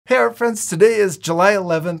Hey our friends, today is July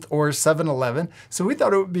 11th or 7-Eleven, so we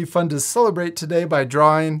thought it would be fun to celebrate today by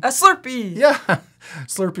drawing a Slurpee! Yeah,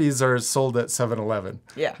 Slurpees are sold at 7-Eleven.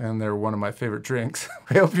 Yeah. And they're one of my favorite drinks.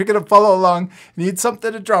 I hope you're gonna follow along. You need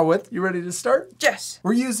something to draw with. You ready to start? Yes.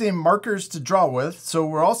 We're using markers to draw with, so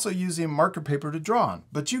we're also using marker paper to draw on.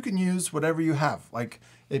 But you can use whatever you have, like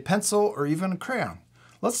a pencil or even a crayon.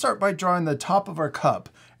 Let's start by drawing the top of our cup.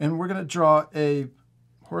 And we're gonna draw a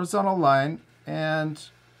horizontal line, and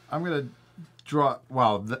I'm gonna draw,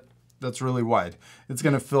 wow, that's really wide. It's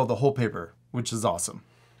gonna fill the whole paper, which is awesome.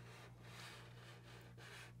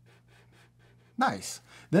 Nice.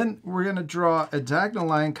 Then we're gonna draw a diagonal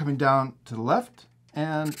line coming down to the left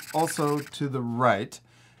and also to the right.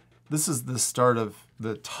 This is the start of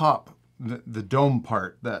the top, the dome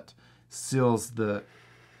part that seals the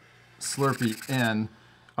Slurpee in.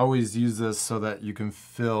 Always use this so that you can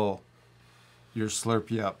fill your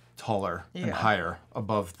Slurpee up taller and higher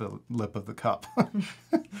above the lip of the cup.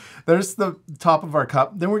 There's the top of our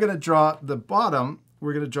cup. Then we're going to draw the bottom.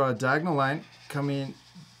 We're going to draw a diagonal line coming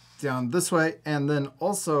down this way and then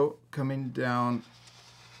also coming down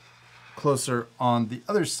closer on the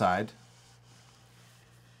other side.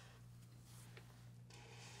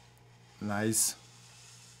 Nice.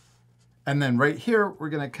 And then right here, we're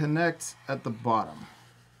going to connect at the bottom.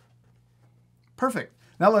 Perfect.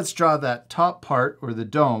 Now let's draw that top part, or the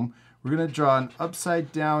dome. We're going to draw an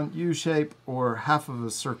upside down U shape or half of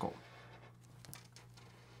a circle.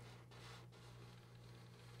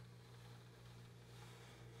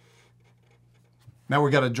 Now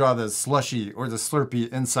we got to draw the slushy or the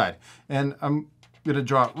Slurpee inside. And I'm going to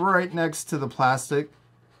draw it right next to the plastic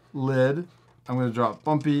lid. I'm going to draw it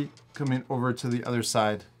bumpy coming over to the other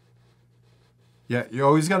side. Yeah, you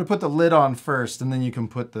always got to put the lid on first, and then you can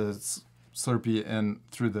put the Slurpee in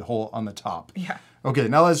through the hole on the top. Yeah. Okay,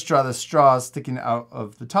 now let's draw the straw sticking out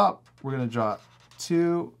of the top. We're going to draw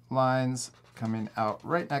two lines coming out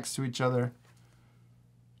right next to each other.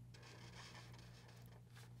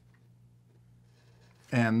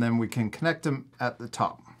 And then we can connect them at the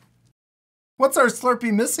top. What's our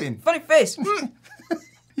Slurpee missing? Funny face.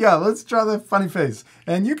 Yeah, let's draw the funny face.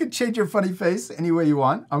 And you can change your funny face any way you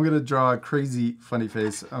want. I'm going to draw a crazy funny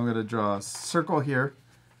face. I'm going to draw a circle here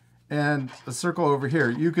and a circle over here.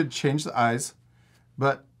 You could change the eyes,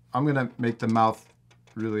 but I'm going to make the mouth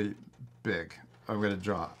really big. I'm going to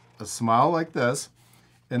draw a smile like this,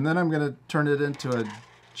 and then I'm going to turn it into a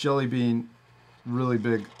jelly bean, really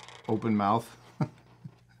big open mouth.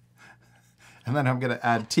 And then I'm going to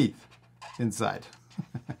add teeth inside.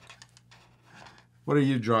 What are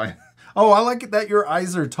you drawing? Oh, I like it that your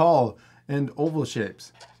eyes are tall and oval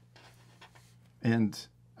shapes. And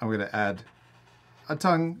I'm going to add a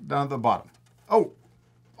tongue down at the bottom. Oh,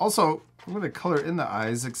 also, I'm going to color in the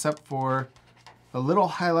eyes except for a little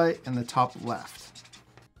highlight in the top left.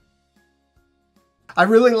 I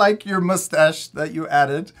really like your mustache that you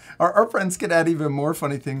added. Our friends can add even more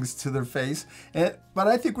funny things to their face, but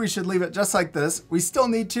I think we should leave it just like this. We still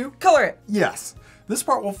need to color it. Yes. This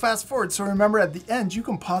part will fast forward, so remember at the end you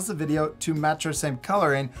can pause the video to match our same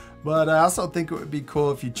coloring, but I also think it would be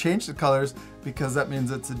cool if you change the colors because that means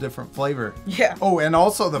it's a different flavor. Yeah. Oh, and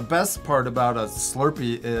also the best part about a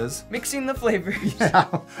Slurpee is mixing the flavors.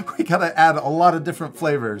 Yeah, we gotta add a lot of different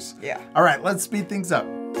flavors. Yeah. All right, let's speed things up.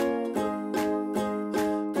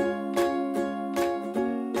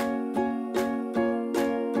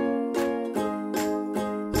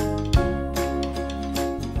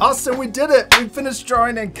 Awesome, we did it! We finished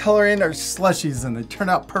drawing and coloring our slushies and they turned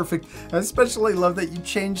out perfect. I especially love that you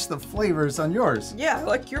changed the flavors on yours. Yeah, I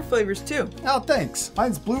like your flavors too. Oh, thanks.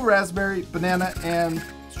 Mine's blue raspberry, banana, and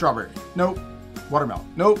strawberry. Nope. Watermelon.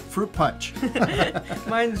 Nope. Fruit punch.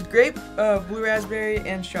 Mine's grape, blue raspberry,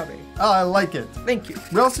 and strawberry. Oh, I like it. Thank you.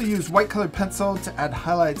 We also used white colored pencil to add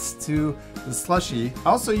highlights to the slushie. I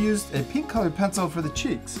also used a pink colored pencil for the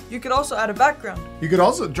cheeks. You could also add a background. You could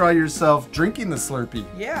also draw yourself drinking the Slurpee.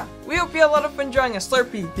 Yeah. We hope you had a lot of fun drawing a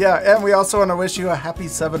Slurpee. Yeah, and we also want to wish you a happy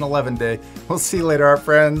 7-Eleven day. We'll see you later, our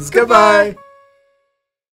friends. Goodbye.